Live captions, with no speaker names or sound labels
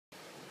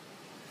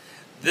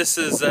This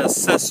is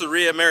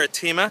Caesarea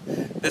Meritima.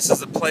 This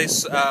is a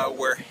place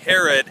where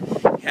Herod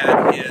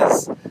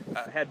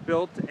had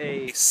built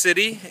a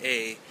city,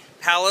 a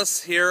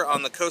palace here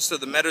on the coast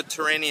of the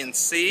Mediterranean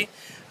Sea.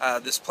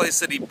 This place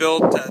that he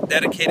built,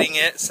 dedicating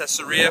it,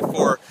 Caesarea,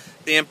 for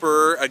the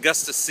Emperor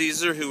Augustus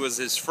Caesar, who was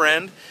his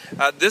friend.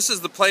 This is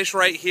the place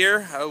right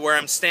here where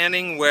I'm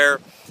standing, where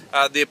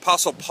the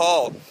Apostle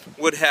Paul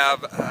would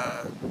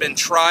have been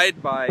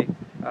tried by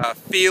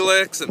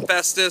Felix and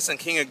Festus and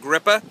King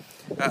Agrippa.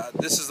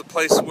 This is the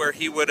place where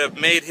he would have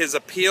made his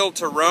appeal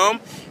to Rome,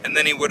 and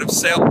then he would have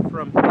sailed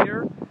from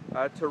here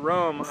to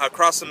Rome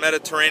across the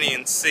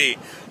Mediterranean Sea.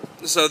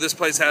 So this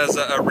place has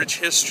a rich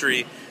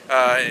history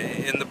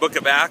in the book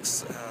of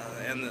Acts,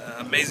 and an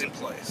amazing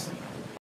place.